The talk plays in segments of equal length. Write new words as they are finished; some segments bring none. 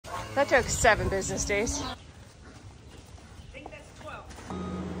That took 7 business days. I think that's 12.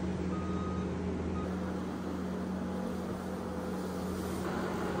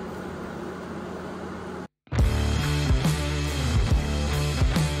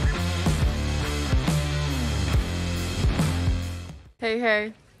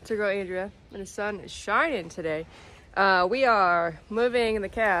 Hey, it's your girl Andrea, and the sun is shining today. We are moving the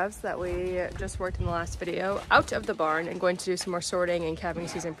calves that we just worked in the last video out of the barn and going to do some more sorting and calving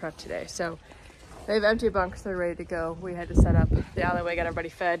season prep today. So they have empty bunks, they're ready to go. We had to set up the alleyway, get everybody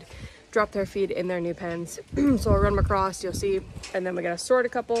fed, drop their feed in their new pens. So I'll run them across, you'll see, and then we're gonna sort a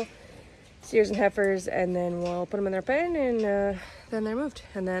couple steers and heifers, and then we'll put them in their pen, and then they're moved.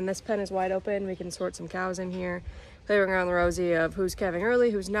 And then this pen is wide open. We can sort some cows in here, play around the rosy of who's calving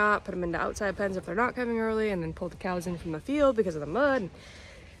early, who's not, put them into outside pens if they're not calving early, and then pull the cows in from the field because of the mud.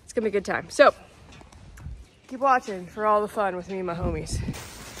 It's gonna be a good time. So keep watching for all the fun with me and my homies.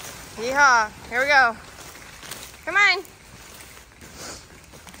 Yeehaw, here we go. Come on.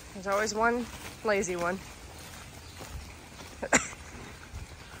 There's always one lazy one.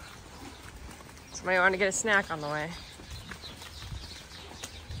 Somebody wanted to get a snack on the way.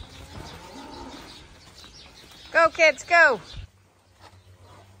 Go kids, go!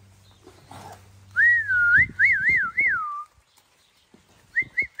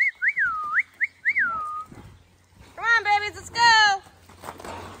 Come on babies, let's go!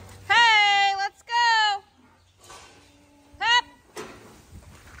 Hey, let's go! Hop!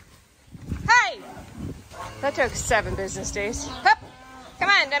 Hey! That took 7 business days. Hop! Come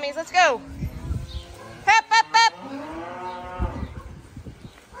on dummies, let's go! Hop, up, up!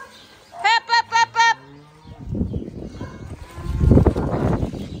 Hop, up, up, up!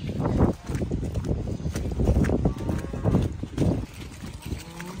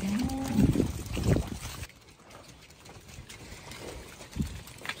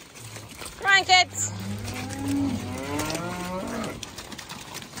 Come on, kids.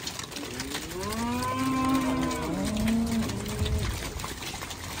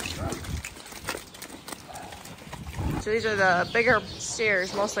 So these are the bigger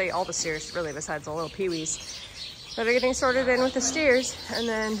steers, mostly all the steers really besides the little peewees that are getting sorted in with the steers. And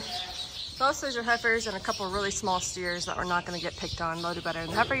then most of these are heifers and a couple of really small steers that we're not going to get picked on, loaded better in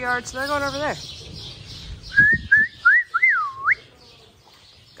the heifer yard, so they're going over there.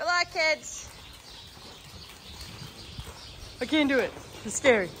 Good luck, kids. I can't do it. It's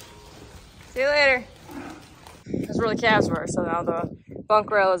scary. See you later. That's where the calves were, so now the bunk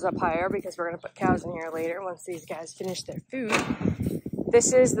rail is up higher because we're going to put cows in here later once these guys finish their food.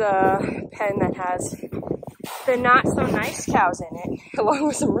 This is the pen that has the not so nice cows in it, along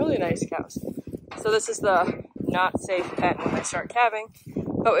with some really nice cows. So this is the not safe pen when they start calving,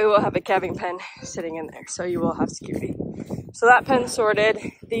 but we will have a calving pen sitting in there, so you will have security. So that pen's sorted.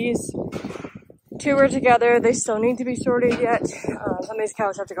 These 2 are together. They still need to be sorted yet. Some of these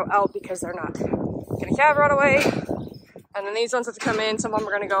cows have to go out because they're not going to calve right away. And then these ones have to come in. Some of them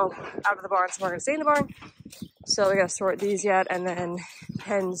are going to go out of the barn, some are going to stay in the barn. So we got to sort these yet. And then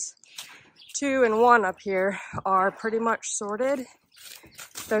pens 2 and 1 up here are pretty much sorted.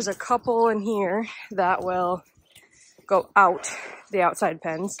 There's a couple in here that will go out, the outside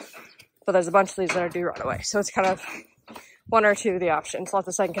pens. But there's a bunch of these that are due right away. So it's kind of 1 or 2 of the options. Lots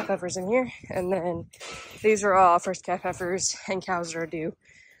of second calf heifers in here. And then these are all first calf heifers and cows that are due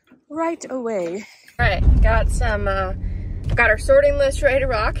right away. All right, got our sorting list ready to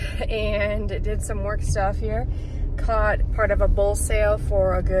rock and did some work stuff here. Caught part of a bull sale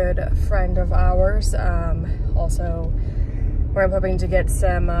for a good friend of ours. Also, we're hoping to get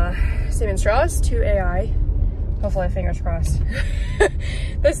some semen straws to AI. Hopefully, fingers crossed.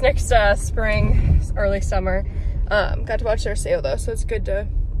 This next spring, early summer. Got to watch their sale though, so it's good to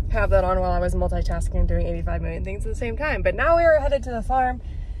have that on while I was multitasking and doing 85 million things at the same time. But now we are headed to the farm.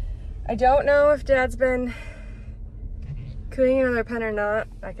 I don't know if Dad's been cooing another pen or not.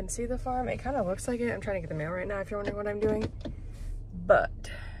 I can see the farm. It kind of looks like it. I'm trying to get the mail right now if you're wondering what I'm doing. But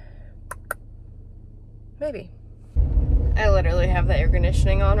maybe. I literally have the air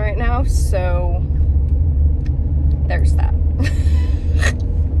conditioning on right now, so there's that.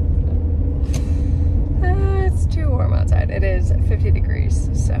 It's too warm outside. It is 50 degrees,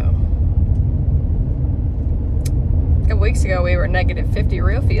 so. A couple weeks ago we were negative 50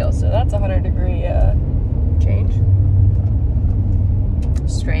 real feel, so that's a 100-degree change.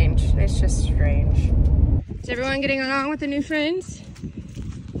 Strange. It's just strange. Is everyone getting along with the new friends?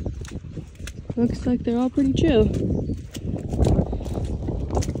 Looks like they're all pretty chill.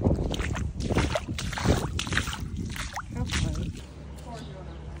 How funny.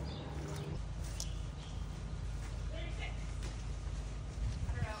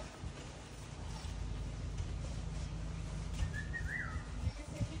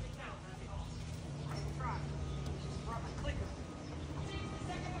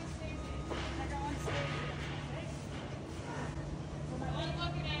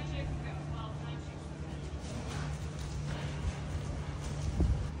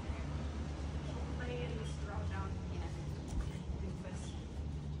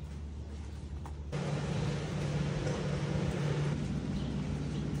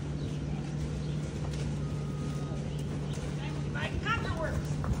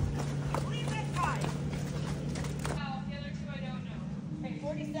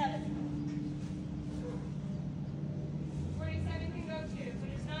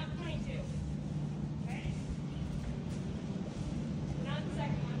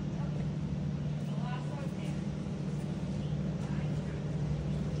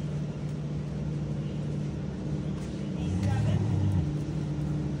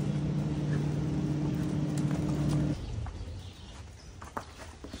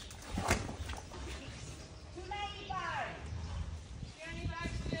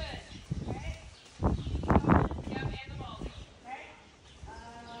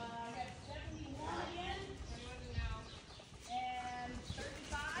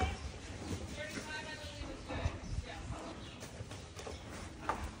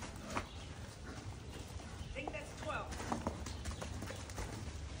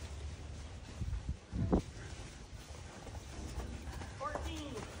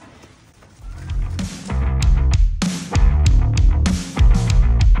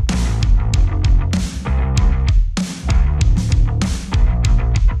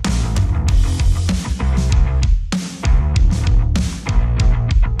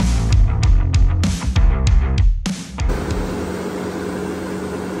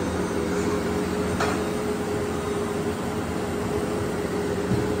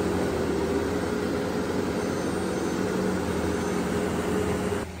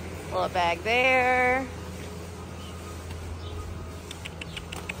 little bag there.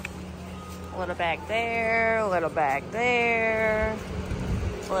 A little bag there, a little bag there,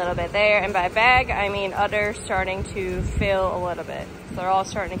 a little bit there. And by bag, I mean udder starting to fill a little bit. So they're all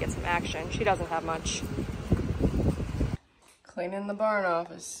starting to get some action. She doesn't have much. Cleaning the barn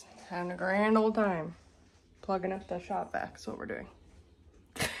office. Having a grand old time. Plugging up the shop vac is what we're doing.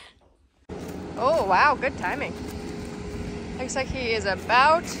 Oh, wow, good timing. Looks like he is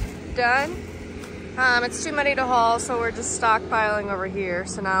about done. It's too muddy to haul, so we're just stockpiling over here.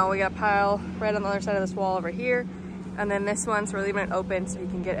 So now we got a pile right on the other side of this wall over here. And then this one, so we're leaving it open so he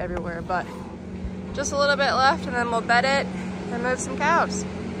can get everywhere. But just a little bit left, and then we'll bed it and move some cows.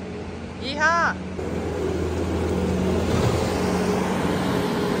 Yeehaw!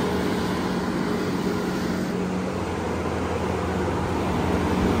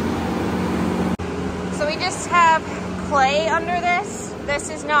 So we just have clay under this. This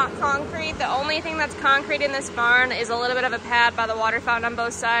is not concrete. The only thing that's concrete in this barn is a little bit of a pad by the water fountain on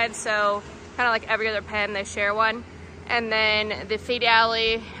both sides. So kind of like every other pen, they share one. And then the feed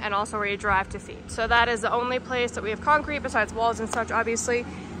alley and also where you drive to feed. So that is the only place that we have concrete besides walls and such, obviously.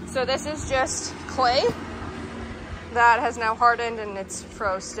 So this is just clay that has now hardened and it's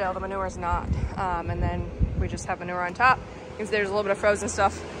froze still. The manure is not. And then we just have manure on top. Because there's a little bit of frozen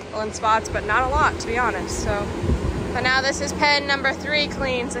stuff in spots, but not a lot, to be honest. So, but now this is pen number 3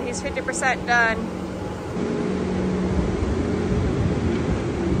 clean, so he's 50% done.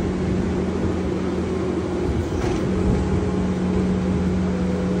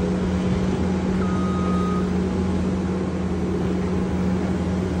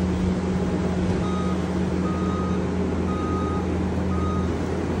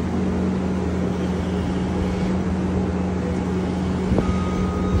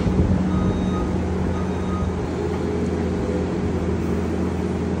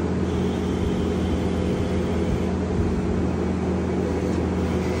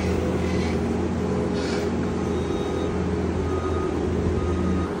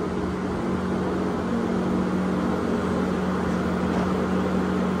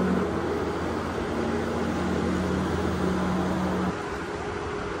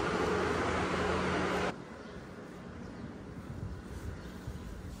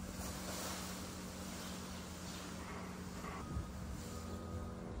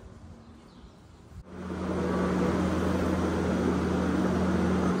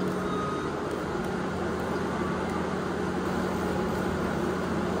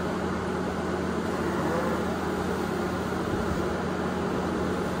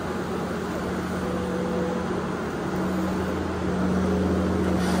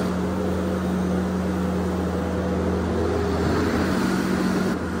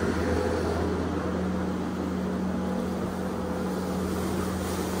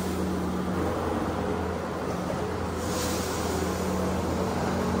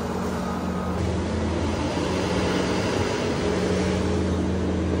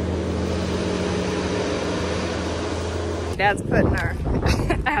 Dad's putting our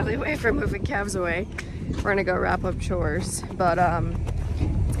alleyway for moving calves away. We're gonna go wrap up chores, but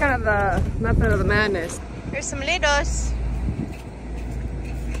it's kind of the method of the madness. Here's some litos.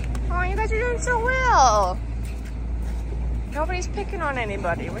 Oh, you guys are doing so well. Nobody's picking on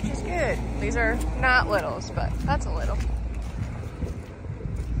anybody, which is good. These are not littles, but that's a little.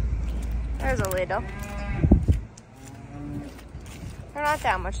 There's a little. They're not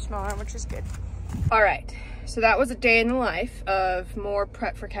that much smaller, which is good. All right. So that was a day in the life of more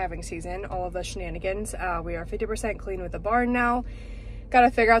prep for calving season, all of the shenanigans. We are 50% clean with the barn now. Got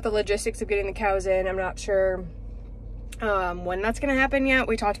to figure out the logistics of getting the cows in. I'm not sure when that's going to happen yet.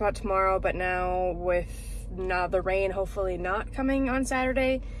 We talked about tomorrow, but now with the rain hopefully not coming on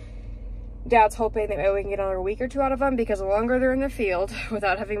Saturday, Dad's hoping that maybe we can get another week or 2 out of them, because the longer they're in the field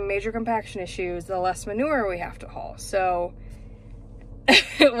without having major compaction issues, the less manure we have to haul. So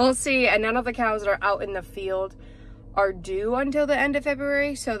we'll see. And none of the cows that are out in the field are due until the end of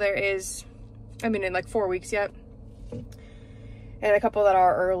February. So there is, I mean, in like 4 weeks yet. And a couple that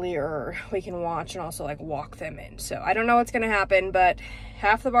are earlier, we can watch and also like walk them in. So I don't know what's going to happen, but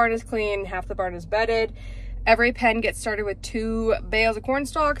half the barn is clean, half the barn is bedded. Every pen gets started with 2 bales of corn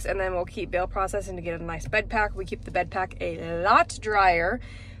stalks, and then we'll keep bale processing to get a nice bed pack. We keep the bed pack a lot drier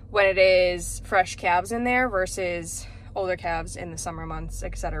when it is fresh calves in there versus older calves in the summer months,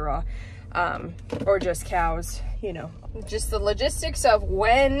 etc. Or just cows, you know. Just the logistics of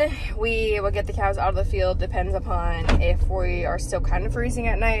when we will get the cows out of the field depends upon if we are still kind of freezing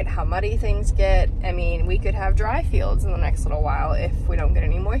at night, how muddy things get. I mean, we could have dry fields in the next little while if we don't get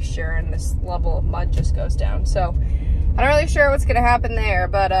any moisture and this level of mud just goes down. So I'm not really sure what's gonna happen there,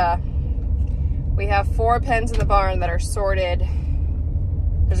 but We have 4 pens in the barn that are sorted.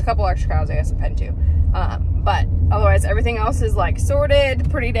 There's a couple extra cows, I guess, in pen too. But otherwise, everything else is like sorted,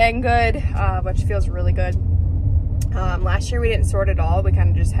 pretty dang good, which feels really good. Last year we didn't sort at all. We kind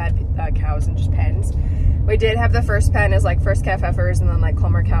of just had cows in just pens. We did have the first pen as like first calf heifers and then like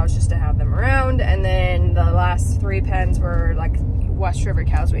Culmer cows just to have them around. And then the last 3 pens were like West River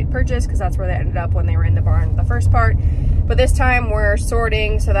cows we'd purchased because that's where they ended up when they were in the barn the first part. But this time we're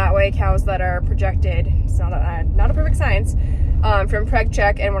sorting so that way cows that are projected, it's not a perfect science, from preg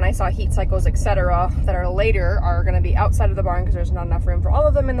check and when I saw heat cycles, etc., that are later are going to be outside of the barn because there's not enough room for all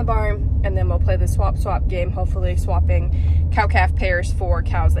of them in the barn. And then we'll play the swap game, hopefully swapping cow-calf pairs for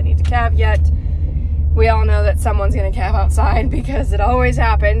cows that need to calve yet. We all know that someone's going to calve outside because it always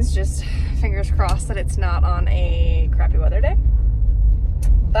happens. Just fingers crossed that it's not on a crappy weather day.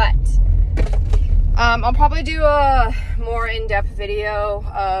 But I'll probably do a more in-depth video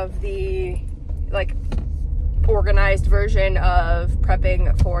of the like organized version of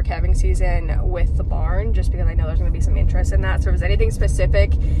prepping for calving season with the barn, just because I know there's going to be some interest in that. So if there's anything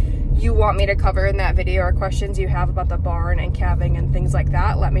specific you want me to cover in that video or questions you have about the barn and calving and things like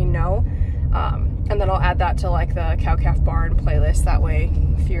that, let me know. And then I'll add that to like the cow-calf barn playlist. That way,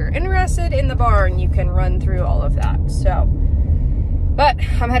 if you're interested in the barn, you can run through all of that. So, but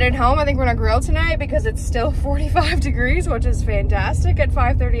I'm headed home. I think we're gonna grill tonight because it's still 45 degrees, which is fantastic at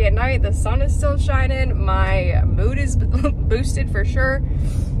 5:30 at night. The sun is still shining. My mood is boosted for sure.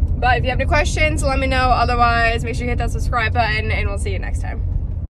 But if you have any questions, let me know. Otherwise, make sure you hit that subscribe button and we'll see you next time.